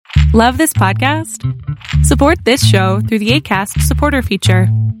Love this podcast? Support this show through the Acast supporter feature.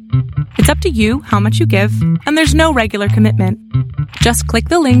 It's up to you how much you give, and there's no regular commitment. Just click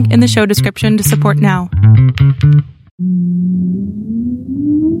the link in the show description to support now.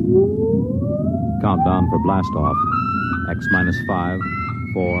 Countdown for blast off. X minus 5,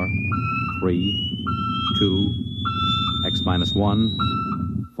 4, 3, 2, X minus 1,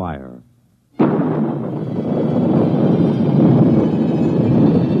 fire.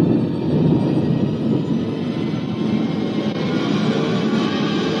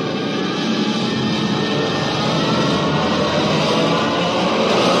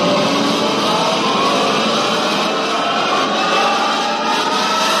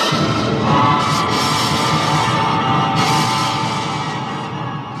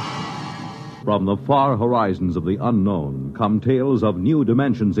 From the far horizons of the unknown come tales of new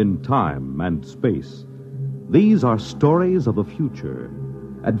dimensions in time and space. These are stories of the future,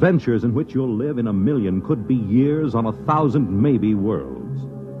 adventures in which you'll live in a million, could be years, on 1,000 maybe worlds.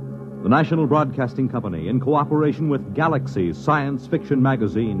 The National Broadcasting Company, in cooperation with Galaxy Science Fiction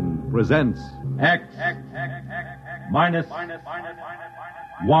Magazine, presents X minus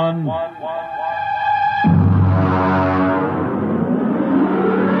 1.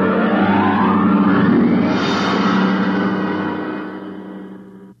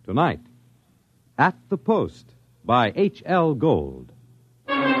 Tonight, At the Post by H.L. Gold.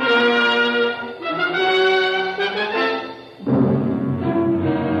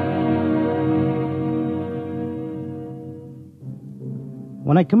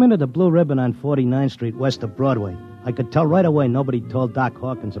 When I come into the Blue Ribbon on 49th Street west of Broadway, I could tell right away nobody told Doc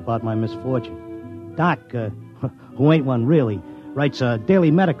Hawkins about my misfortune. Doc, who ain't one really, writes a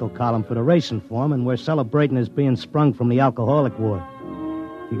daily medical column for the Racing Form, and we're celebrating his being sprung from the alcoholic ward.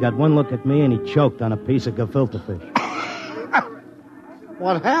 He got one look at me, and he choked on a piece of gefilte fish.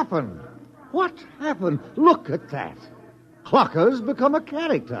 What happened? What happened? Look at that. Clucker's become a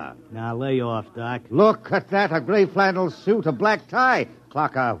character. Now, lay off, Doc. Look at that, a gray flannel suit, a black tie.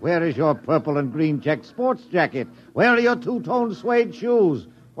 Clucker, where is your purple and green check sports jacket? Where are your two-tone suede shoes?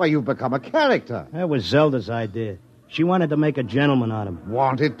 Why, you've become a character. That was Zelda's idea. She wanted to make a gentleman out of him.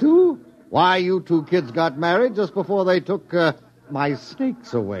 Wanted to? Why, you two kids got married just before they took my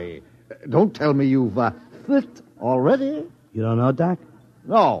snakes away. Don't tell me you've fit already. You don't know, Doc?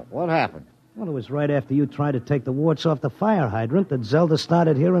 No, what happened? Well, it was right after you tried to take the warts off the fire hydrant that Zelda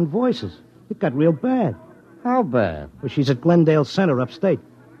started hearing voices. It got real bad. How bad? Well, she's at Glendale Center upstate.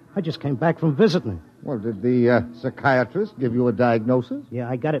 I just came back from visiting her. Well, did the psychiatrist give you a diagnosis? Yeah,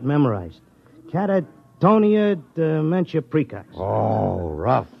 I got it memorized. Catatonia dementia precox. Oh,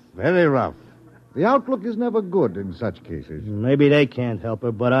 rough. Very rough. The outlook is never good in such cases. Maybe they can't help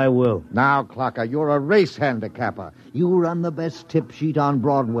her, but I will. Now, Clocker, you're a race handicapper. You run the best tip sheet on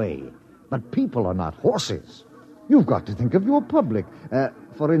Broadway. But people are not horses. You've got to think of your public.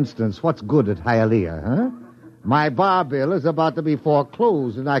 For instance, what's good at Hialeah, huh? My bar bill is about to be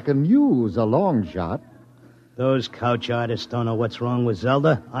foreclosed, and I can use a long shot. Those couch artists don't know what's wrong with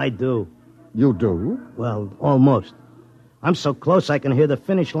Zelda. I do. You do? Well, almost. I'm so close I can hear the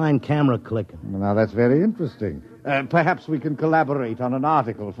finish line camera clicking. Now, that's very interesting. Perhaps we can collaborate on an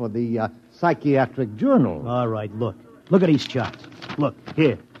article for the Psychiatric Journal. All right, look. Look at these charts. Look,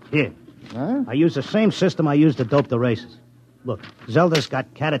 here. Huh? I use the same system I used to dope the races. Look, Zelda's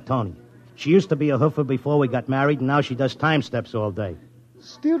got catatonia. She used to be a hoofer before we got married, and now she does time steps all day.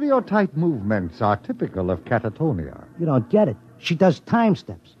 Stereotype movements are typical of catatonia. You don't get it. She does time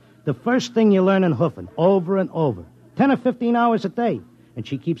steps. The first thing you learn in hoofing, over and over. 10 or 15 hours a day. And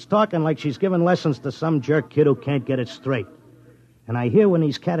she keeps talking like she's giving lessons to some jerk kid who can't get it straight. And I hear when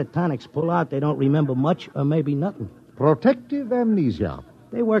these catatonics pull out, they don't remember much or maybe nothing. Protective amnesia.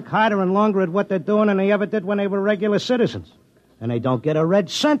 They work harder and longer at what they're doing than they ever did when they were regular citizens. And they don't get a red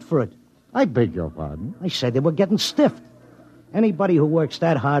cent for it. I beg your pardon? I said they were getting stiffed. Anybody who works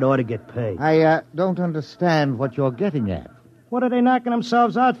that hard ought to get paid. I don't understand what you're getting at. What are they knocking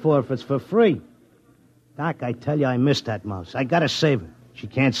themselves out for if it's for free? Doc, I tell you, I miss that mouse. I gotta save her. She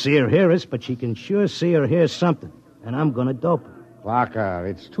can't see or hear us, but she can sure see or hear something. And I'm gonna dope her. Parker,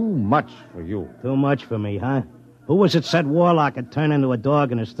 it's too much for you. Too much for me, huh? Who was it said Warlock had turned into a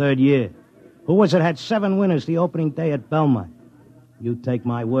dog in his third year? Who was it had 7 winners the opening day at Belmont? You take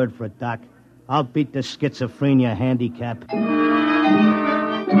my word for it, Doc. I'll beat the schizophrenia handicap.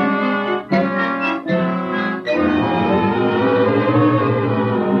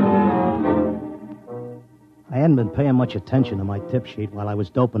 I hadn't been paying much attention to my tip sheet while I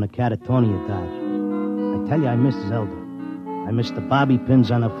was doping a catatonia dodge. I tell you, I miss Zelda. I miss the bobby pins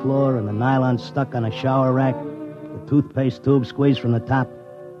on the floor and the nylon stuck on a shower rack, the toothpaste tube squeezed from the top.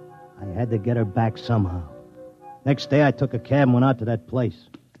 I had to get her back somehow. Next day, I took a cab and went out to that place.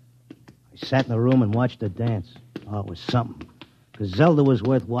 I sat in the room and watched her dance. Oh, it was something. Because Zelda was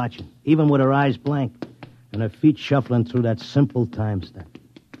worth watching, even with her eyes blank and her feet shuffling through that simple time step.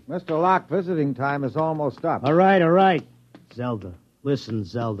 Mr. Locke, visiting time is almost up. All right. Zelda. Listen,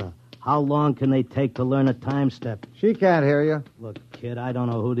 Zelda. How long can they take to learn a time step? She can't hear you. Look, kid, I don't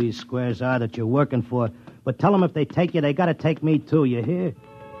know who these squares are that you're working for, but tell them if they take you, they got to take me, too. You hear?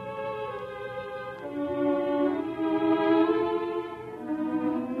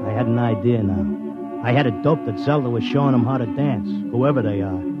 I had an idea now. I had it doped that Zelda was showing them how to dance, whoever they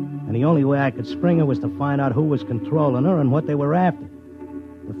are. And the only way I could spring her was to find out who was controlling her and what they were after.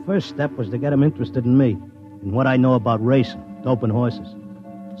 The first step was to get them interested in me and what I know about racing, doping horses.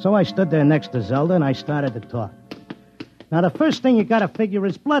 So I stood there next to Zelda and I started to talk. Now, the first thing you got to figure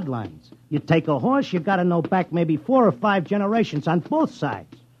is bloodlines. You take a horse, you got to know back maybe 4 or 5 generations on both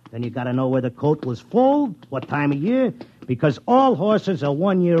sides. Then you got to know where the colt was foaled, what time of year, because all horses are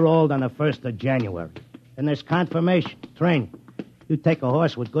 1 year old on the 1st of January. Then there's confirmation, training. You take a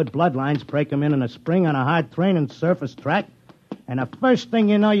horse with good bloodlines, break him in the spring on a hard training surface track, and the first thing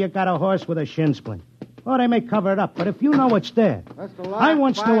you know, you got a horse with a shin splint. Oh, they may cover it up, but if you know it's there. I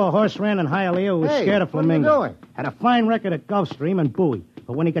once knew a horse ran in Hialeah who was scared of flamingos. What are you doing? Had a fine record at Gulfstream and Bowie.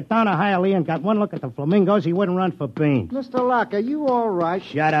 But when he got down to Hialeah and got one look at the flamingos, he wouldn't run for beans. Mr. Locke, are you all right?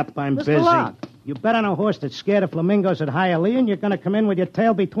 Shut up, I'm Mr. busy. Locke. You bet on a horse that's scared of flamingos at Hialeah, and you're going to come in with your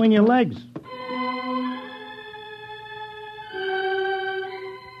tail between your legs.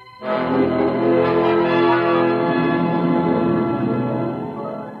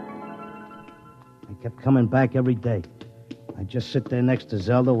 I kept coming back every day. I'd just sit there next to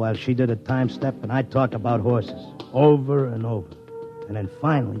Zelda while she did a time step, and I'd talk about horses over and over. And then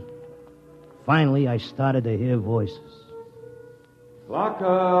finally, I started to hear voices.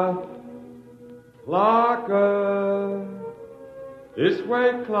 Clocker, Clocker, this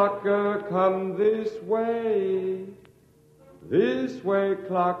way, Clocker, come this way,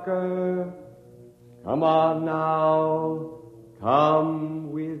 Clocker, come on now,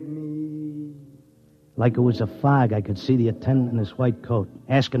 come with me. Like it was a fog, I could see the attendant in his white coat,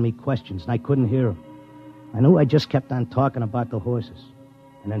 asking me questions, and I couldn't hear him. I knew I just kept on talking about the horses.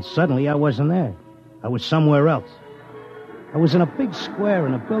 And then suddenly I wasn't there. I was somewhere else. I was in a big square,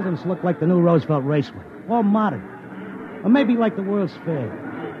 and the buildings looked like the new Roosevelt Raceway, all modern. Or maybe like the World's Fair.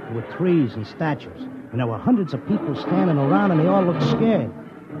 There were trees and statues, and there were hundreds of people standing around, and they all looked scared.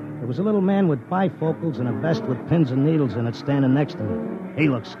 There was a little man with bifocals and a vest with pins and needles in it standing next to me. He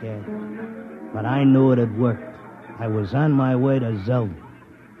looked scared. But I knew it had worked. I was on my way to Zelda.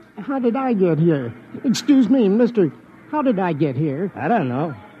 How did I get here? Excuse me, mister. How did I get here? I don't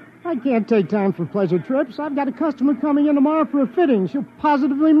know. I can't take time for pleasure trips. I've got a customer coming in tomorrow for a fitting. She'll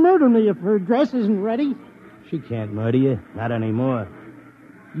positively murder me if her dress isn't ready. She can't murder you. Not anymore.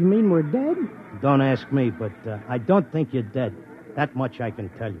 You mean we're dead? Don't ask me, but I don't think you're dead. That much I can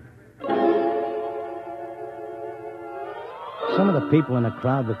tell you. Some of the people in the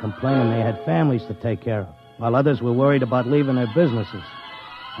crowd were complaining they had families to take care of, while others were worried about leaving their businesses.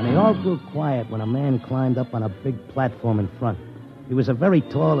 And they all grew quiet when a man climbed up on a big platform in front. He was a very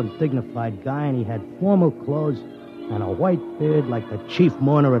tall and dignified guy, and he had formal clothes and a white beard like the chief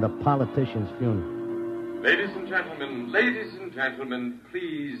mourner at a politician's funeral. Ladies and gentlemen,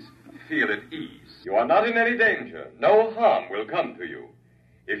 please feel at ease. You are not in any danger. No harm will come to you.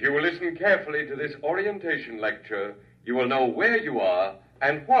 If you will listen carefully to this orientation lecture, you will know where you are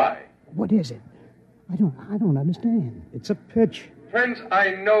and why. What is it? I don't understand. It's a pitch. Friends,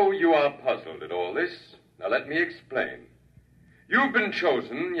 I know you are puzzled at all this. Now let me explain. You've been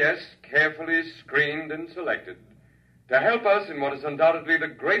chosen, yes, carefully screened and selected, to help us in what is undoubtedly the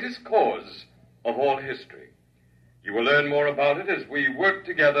greatest cause of all history. You will learn more about it as we work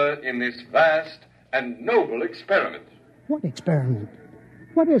together in this vast and noble experiment. What experiment?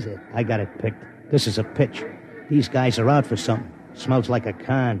 What is it? I got it picked. This is a pitch. These guys are out for something. Smells like a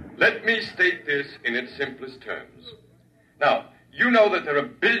con. Let me state this in its simplest terms. Now, you know that there are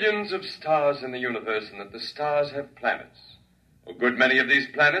billions of stars in the universe and that the stars have planets. A good many of these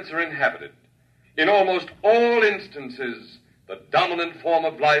planets are inhabited. In almost all instances, the dominant form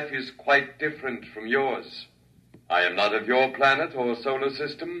of life is quite different from yours. I am not of your planet or solar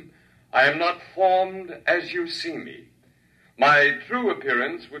system. I am not formed as you see me. My true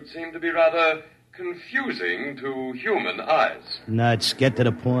appearance would seem to be rather confusing to human eyes. Nuts, get to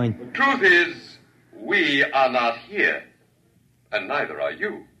the point. The truth is, we are not here, and neither are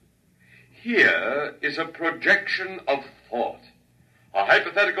you. Here is a projection of thought, a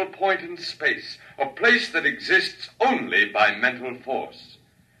hypothetical point in space, a place that exists only by mental force.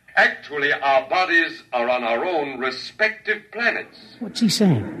 Actually, our bodies are on our own respective planets. What's he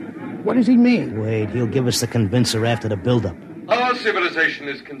saying? What does he mean? Wait, he'll give us the convincer after the build-up. Our civilization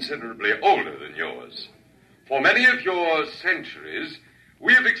is considerably older than yours. For many of your centuries,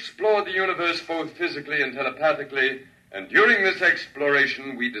 we have explored the universe both physically and telepathically, and during this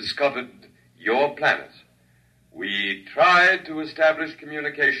exploration, we discovered your planet. We tried to establish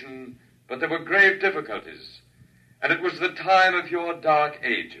communication, but there were grave difficulties. And it was the time of your dark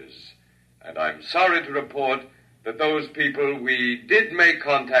ages. And I'm sorry to report that those people we did make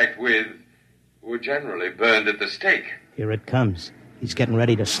contact with were generally burned at the stake. Here it comes. He's getting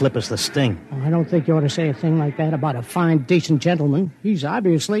ready to slip us the sting. Oh, I don't think you ought to say a thing like that about a fine, decent gentleman. He's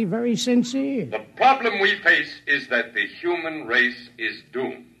obviously very sincere. The problem we face is that the human race is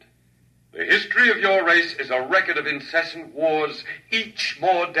doomed. The history of your race is a record of incessant wars, each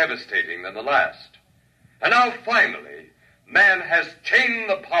more devastating than the last. And now, finally, man has chained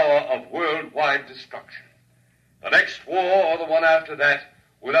the power of worldwide destruction. The next war, or the one after that,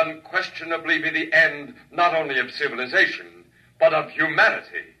 will unquestionably be the end not only of civilization, but of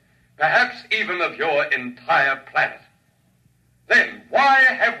humanity, perhaps even of your entire planet. Then why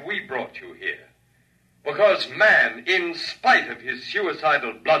have we brought you here? Because man, in spite of his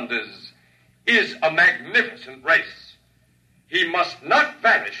suicidal blunders, is a magnificent race. He must not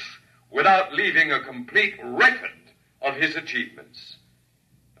vanish without leaving a complete record of his achievements.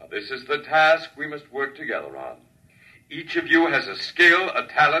 Now, this is the task we must work together on. Each of you has a skill, a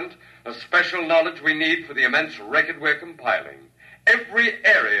talent, a special knowledge we need for the immense record we're compiling. Every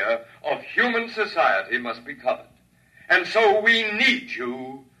area of human society must be covered. And so we need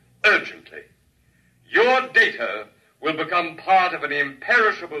you urgently. Your data will become part of an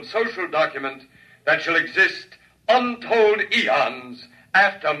imperishable social document that shall exist untold eons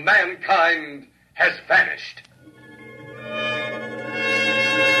after mankind has vanished.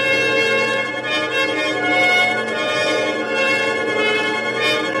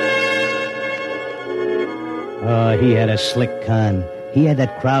 Oh, he had a slick con. He had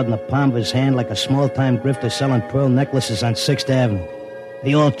that crowd in the palm of his hand like a small-time grifter selling pearl necklaces on 6th Avenue.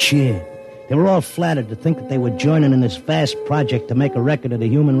 They all cheered. They were all flattered to think that they were joining in this vast project to make a record of the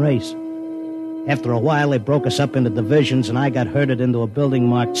human race. After a while, they broke us up into divisions, and I got herded into a building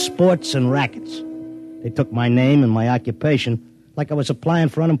marked Sports and Rackets. They took my name and my occupation like I was applying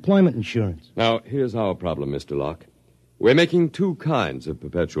for unemployment insurance. Now, here's our problem, Mr. Locke. We're making two kinds of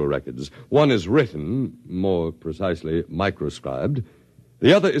perpetual records. One is written, more precisely, microscribed.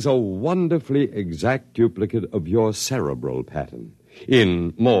 The other is a wonderfully exact duplicate of your cerebral pattern,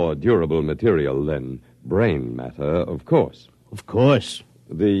 in more durable material than brain matter, of course. Of course.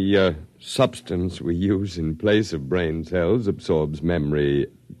 The substance we use in place of brain cells absorbs memory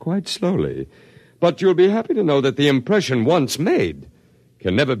quite slowly. But you'll be happy to know that the impression once made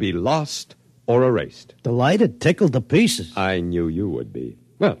can never be lost or erased. Delighted, tickled to pieces. I knew you would be.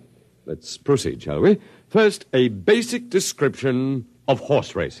 Well, let's proceed, shall we? First, a basic description of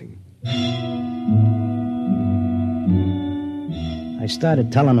horse racing. I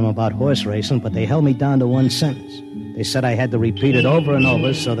started telling them about horse racing, but they held me down to one sentence. They said I had to repeat it over and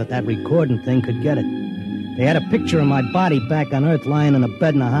over so that recording thing could get it. They had a picture of my body back on Earth lying in a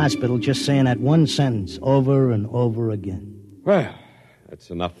bed in a hospital just saying that one sentence over and over again. Well, that's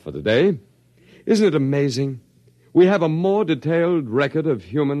enough for today. Isn't it amazing? We have a more detailed record of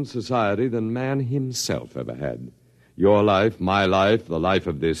human society than man himself ever had. Your life, my life, the life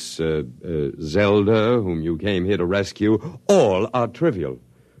of this Zelda, whom you came here to rescue, all are trivial,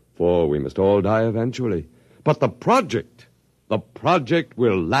 for we must all die eventually. But the project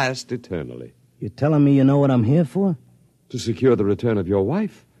will last eternally. You telling me you know what I'm here for? To secure the return of your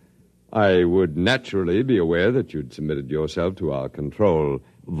wife. I would naturally be aware that you'd submitted yourself to our control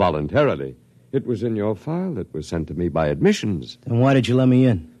voluntarily. It was in your file that was sent to me by admissions. Then why did you let me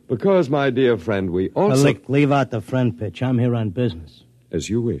in? Because, my dear friend, we also... Look, leave out the friend pitch. I'm here on business. As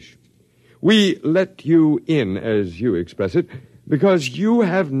you wish. We let you in, as you express it, because you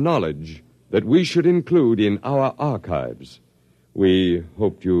have knowledge that we should include in our archives. We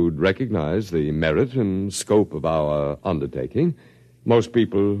hoped you'd recognize the merit and scope of our undertaking. Most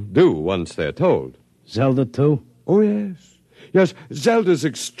people do once they're told. Zelda, too? Oh, yes. Yes, Zelda's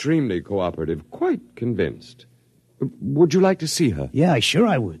extremely cooperative, quite convinced. Would you like to see her? Yeah, sure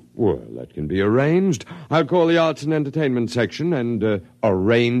I would. Well, that can be arranged. I'll call the Arts and Entertainment section and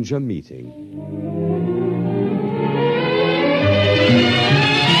arrange a meeting.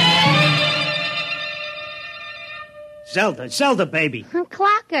 Zelda, baby.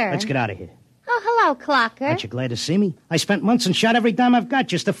 Clocker. Let's get out of here. Oh, hello, Clocker. Aren't you glad to see me? I spent months and shot every dime I've got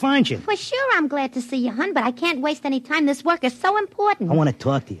just to find you. For sure I'm glad to see you, hon, but I can't waste any time. This work is so important. I want to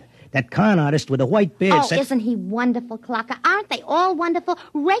talk to you. That con artist with the white beard Oh, said... isn't he wonderful, Clocker? Aren't they all wonderful?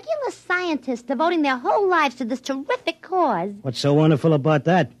 Regular scientists devoting their whole lives to this terrific cause. What's so wonderful about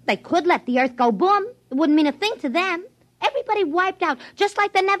that? They could let the Earth go boom. It wouldn't mean a thing to them. Everybody wiped out, just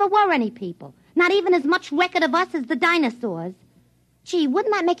like there never were any people. Not even as much record of us as the dinosaurs. Gee,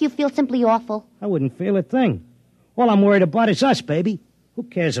 wouldn't that make you feel simply awful? I wouldn't feel a thing. All I'm worried about is us, baby. Who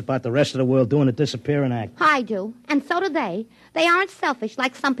cares about the rest of the world doing a disappearing act? I do, and so do they. They aren't selfish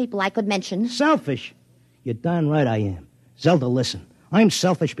like some people I could mention. Selfish? You're darn right I am. Zelda, listen. I'm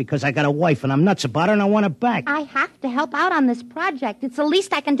selfish because I got a wife and I'm nuts about her and I want her back. I have to help out on this project. It's the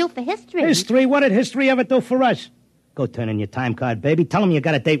least I can do for history. History? What did history ever do for us? Go turn in your time card, baby. Tell them you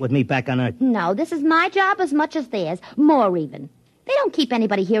got a date with me back on Earth. No, this is my job as much as theirs. More even. They don't keep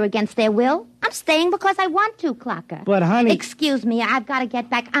anybody here against their will. I'm staying because I want to, Clocker. But, honey... Excuse me, I've got to get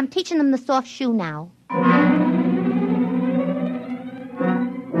back. I'm teaching them the soft shoe now.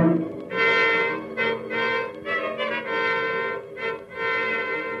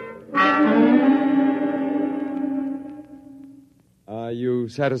 Are you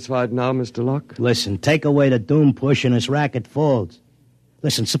satisfied now, Mr. Locke? Listen, take away the doom push and this racket folds.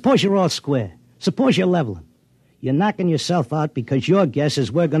 Listen, suppose you're all square. Suppose you're leveling. You're knocking yourself out because your guess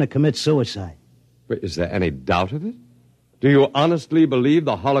is we're going to commit suicide. But is there any doubt of it? Do you honestly believe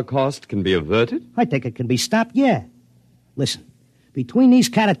the Holocaust can be averted? I think it can be stopped, yeah. Listen, between these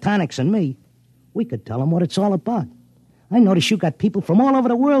catatonics and me, we could tell them what it's all about. I notice you got people from all over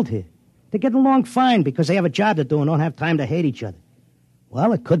the world here. They get along fine because they have a job to do and don't have time to hate each other.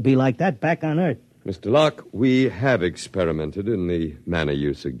 Well, it could be like that back on Earth. Mr. Locke, we have experimented in the manner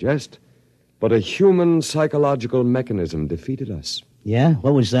you suggest, but a human psychological mechanism defeated us. Yeah?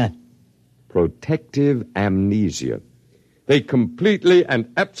 What was that? Protective amnesia. They completely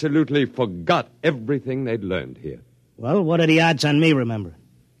and absolutely forgot everything they'd learned here. Well, what are the odds on me remembering?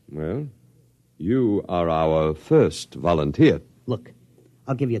 Well, you are our first volunteer. Look,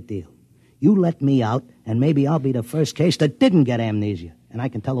 I'll give you a deal. You let me out, and maybe I'll be the first case that didn't get amnesia, and I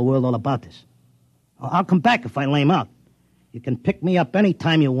can tell the world all about this. I'll come back if I lame out. You can pick me up any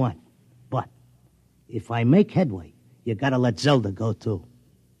time you want. But if I make headway, you gotta let Zelda go, too.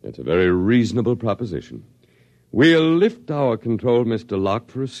 It's a very reasonable proposition. We'll lift our control, Mr. Locke,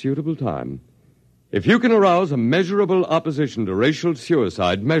 for a suitable time. If you can arouse a measurable opposition to racial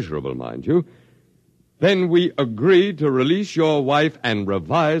suicide, measurable, mind you, then we agree to release your wife and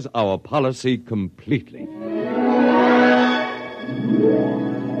revise our policy completely.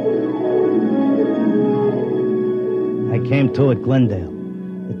 I came to at Glendale.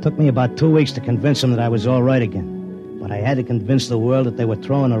 It took me about 2 weeks to convince them that I was all right again. But I had to convince the world that they were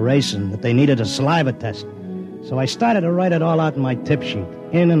throwing a race and that they needed a saliva test. So I started to write it all out in my tip sheet,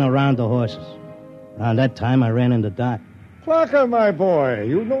 in and around the horses. Around that time, I ran into Doc. Clocker, my boy,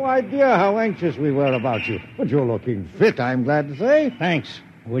 you've no idea how anxious we were about you. But you're looking fit, I'm glad to say. Thanks.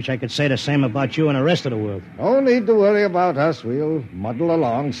 I wish I could say the same about you and the rest of the world. No need to worry about us. We'll muddle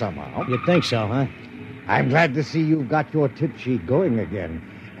along somehow. You think so, huh? I'm glad to see you've got your tip sheet going again.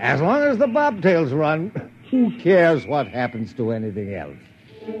 As long as the bobtails run, who cares what happens to anything else?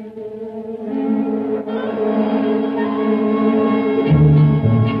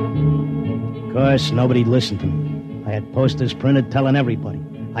 Of course, nobody listened to me. I had posters printed telling everybody.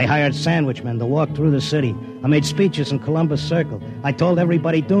 I hired sandwich men to walk through the city. I made speeches in Columbus Circle. I told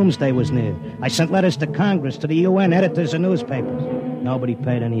everybody doomsday was near. I sent letters to Congress, to the UN, editors of newspapers. Nobody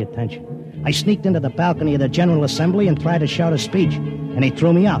paid any attention. I sneaked into the balcony of the General Assembly and tried to shout a speech, and they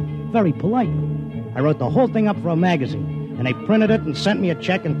threw me out, very politely. I wrote the whole thing up for a magazine, and they printed it and sent me a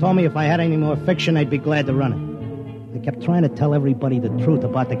check and told me if I had any more fiction, they'd be glad to run it. They kept trying to tell everybody the truth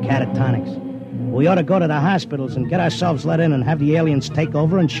about the catatonics. We ought to go to the hospitals and get ourselves let in and have the aliens take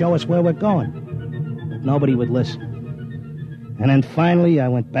over and show us where we're going. But nobody would listen. And then finally, I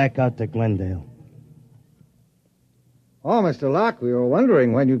went back out to Glendale. Oh, Mr. Locke, we were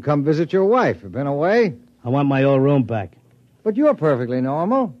wondering when you'd come visit your wife. You've been away? I want my old room back. But you're perfectly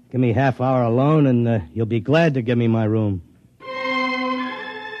normal. Give me half hour alone, and you'll be glad to give me my room.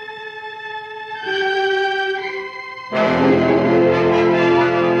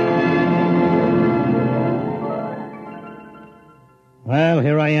 Well,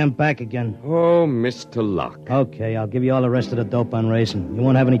 here I am back again. Oh, Mr. Locke. Okay, I'll give you all the rest of the dope on racing. You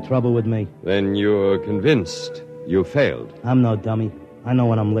won't have any trouble with me. Then you're convinced you failed. I'm no dummy. I know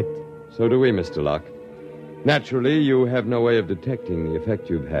when I'm licked. So do we, Mr. Locke. Naturally, you have no way of detecting the effect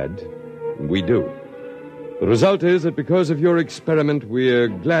you've had. We do. The result is that because of your experiment, we're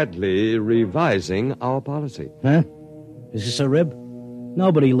gladly revising our policy. Huh? Is this a rib?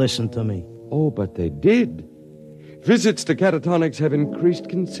 Nobody listened to me. Oh, but they did. Visits to Catatonics have increased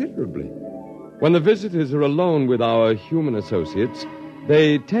considerably. When the visitors are alone with our human associates,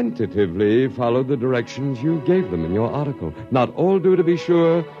 they tentatively follow the directions you gave them in your article. Not all do, to be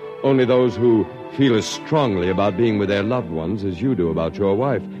sure. Only those who feel as strongly about being with their loved ones as you do about your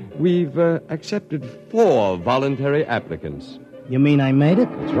wife. We've accepted 4 voluntary applicants. You mean I made it?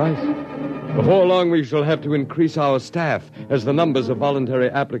 That's right. Before long, we shall have to increase our staff as the numbers of voluntary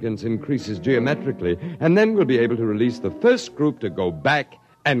applicants increases geometrically, and then we'll be able to release the first group to go back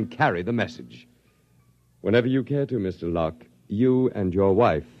and carry the message. Whenever you care to, Mr. Locke, you and your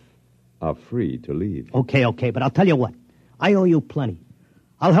wife are free to leave. Okay, but I'll tell you what. I owe you plenty.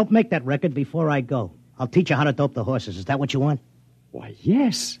 I'll help make that record before I go. I'll teach you how to dope the horses. Is that what you want? Why,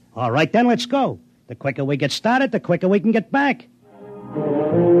 yes. All right, then let's go. The quicker we get started, the quicker we can get back.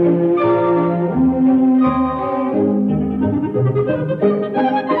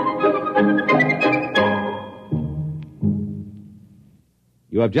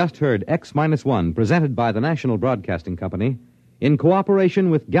 You have just heard X-1, presented by the National Broadcasting Company in cooperation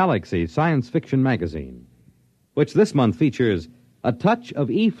with Galaxy Science Fiction Magazine, which this month features A Touch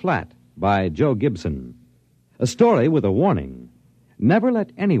of E-Flat by Joe Gibson, a story with a warning. Never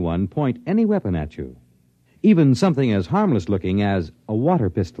let anyone point any weapon at you, even something as harmless-looking as a water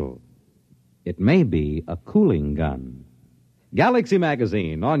pistol. It may be a cooling gun. Galaxy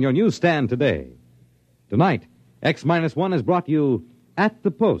Magazine on your newsstand today. Tonight, X-1 has brought you At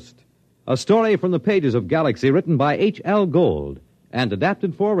the Post, a story from the pages of Galaxy written by H.L. Gold and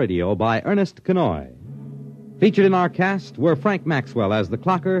adapted for radio by Ernest Kenoy. Featured in our cast were Frank Maxwell as the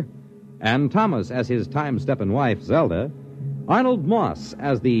clocker, and Thomas as his time-steppin' wife, Zelda, Arnold Moss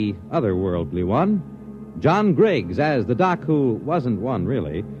as the otherworldly one, John Griggs as the doc who wasn't one,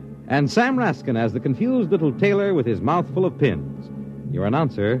 really, and Sam Raskin as the confused little tailor with his mouth full of pins. Your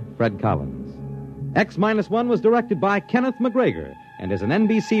announcer, Fred Collins. X-1 was directed by Kenneth McGregor and is an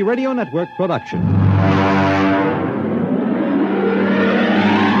NBC Radio Network production.